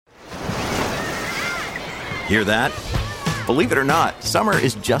Hear that? Believe it or not, summer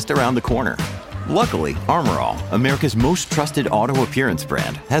is just around the corner. Luckily, Armor All, America's most trusted auto appearance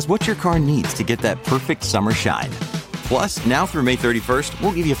brand, has what your car needs to get that perfect summer shine. Plus, now through May 31st,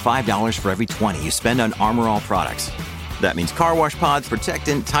 we'll give you $5 for every $20 you spend on Armor All products. That means car wash pods,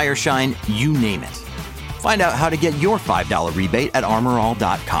 protectant, tire shine, you name it. Find out how to get your $5 rebate at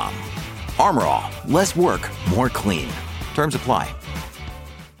armorall.com. Armor All, less work, more clean. Terms apply.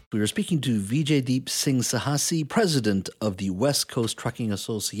 We were speaking to Vijaydeep Singh Sahasi, president of the West Coast Trucking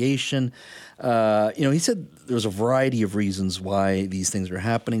Association. He said there's a variety of reasons why these things are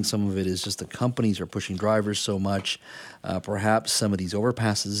happening. Some of it is just the companies are pushing drivers so much. Perhaps some of these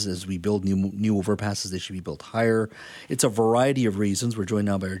overpasses, as we build new overpasses, they should be built higher. It's a variety of reasons. We're joined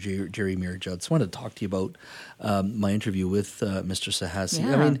now by our Geri Mayer-Judson. I wanted to talk to you about my interview with Mr. Sahasi.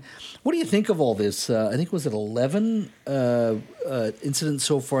 Yeah. I mean, what do you think of all this? I think, was it 11 incidents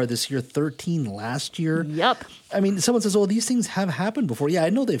so far this year, 13 last year? Yep. I mean, someone says, oh, these things have happened before. Yeah,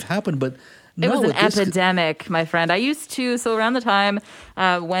 I know they've happened, but it was an epidemic, my friend. I used to, so around the time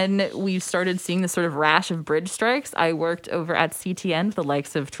when we started seeing this sort of rash of bridge strikes, I worked over at CTN, the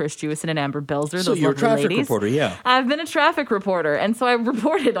likes of Trish Jewison and Amber Belzer. So you're a traffic reporter, yeah. I've been a traffic reporter, and so I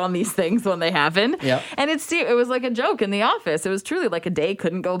reported on these things when they happened. Yeah. And it was like a joke in the office. It was truly like a day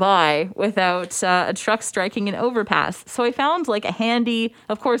couldn't go by without a truck striking an overpass. So I found like a handy,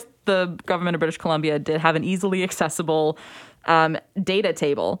 of course, the government of British Columbia did have an easily accessible data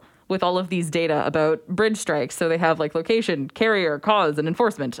table with all of these data about bridge strikes. So they have like location, carrier, cause, and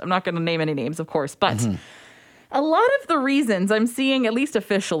enforcement. I'm not going to name any names, of course, but a lot of the reasons I'm seeing, at least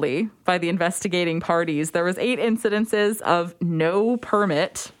officially by the investigating parties, there was 8 incidences of no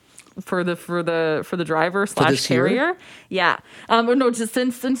permit for the driver / carrier. Yeah. No, just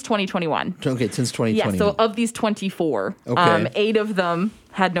since 2021. Okay, since 2021. Yeah, so of these 24, 8 of them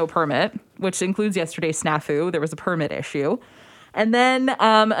had no permit, which includes yesterday's snafu. There was a permit issue. And then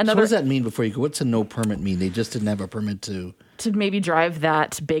another... So what does that mean before you go? What's a no permit mean? They just didn't have a permit to maybe drive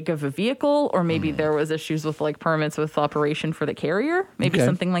that big of a vehicle, or maybe there was issues with like permits with operation for the carrier, maybe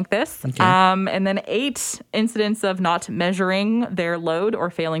something like this. Okay. And then 8 incidents of not measuring their load or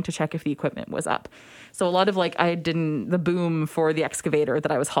failing to check if the equipment was up. So a lot of like the boom for the excavator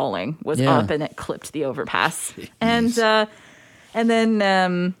that I was hauling was up and it clipped the overpass. Jeez. And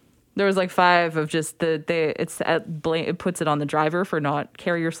then there was like 5 of just it puts it on the driver for not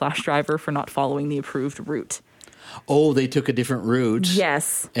carrier / driver for not following the approved route. Oh, they took a different route.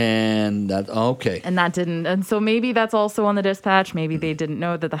 Yes. And that, okay. And that didn't. And so maybe that's also on the dispatch. Maybe they didn't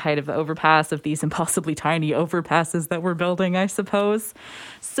know that the height of the overpass, of these impossibly tiny overpasses that we're building, I suppose.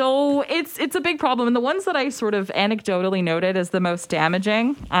 So it's a big problem. And the ones that I sort of anecdotally noted as the most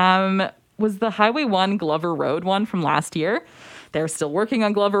damaging was the Highway 1 Glover Road one from last year. They're still working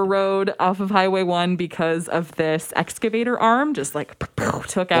on Glover Road off of Highway 1 because of this excavator arm just like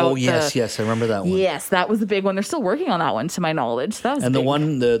took out. Oh, yes, I remember that one. Yes, that was the big one. They're still working on that one, to my knowledge. That was and big.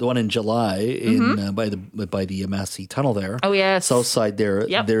 the one in July in by the Massey Tunnel there. Oh, yes. South side there.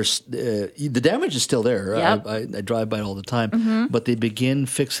 Yep. There's the damage is still there. Yep. I drive by it all the time. But they begin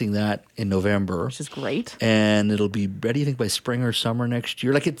fixing that in November, which is great. And it'll be ready, I think, by spring or summer next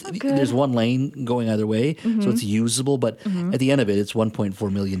year. Like there's one lane going either way, so it's usable. But at the end of it, it's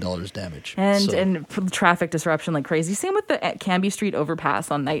 $1.4 million damage. And traffic disruption like crazy. Same with the Canby Street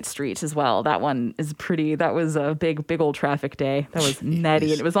overpass on Knight Street as well. That one is pretty. That was a big old traffic day. That was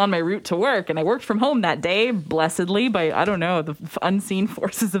nutty. And it was on my route to work. And I worked from home that day, blessedly, by, I don't know, the unseen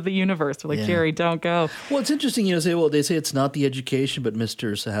forces of the universe. We're like, Jerry, don't go. Well, it's interesting. They say it's not the education, but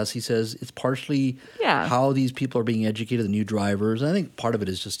Mr. Sahasi says it's partially how these people are being educated, the new drivers. And I think part of it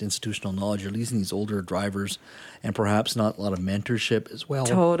is just institutional knowledge. You're leasing these older drivers and perhaps not a lot of mentorship as well.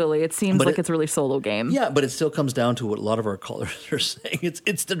 Totally. It seems like it's a really solo game. Yeah, but it still comes down to what a lot of our callers are saying.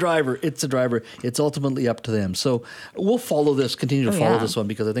 It's the driver. It's the driver. It's ultimately up to them. So we'll follow this, continue to follow this one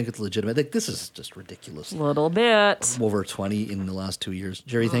because I think it's legitimate. I think this is just ridiculous. A little bit. Over 20 in the last 2 years.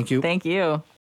 Jerry, thank you. Thank you.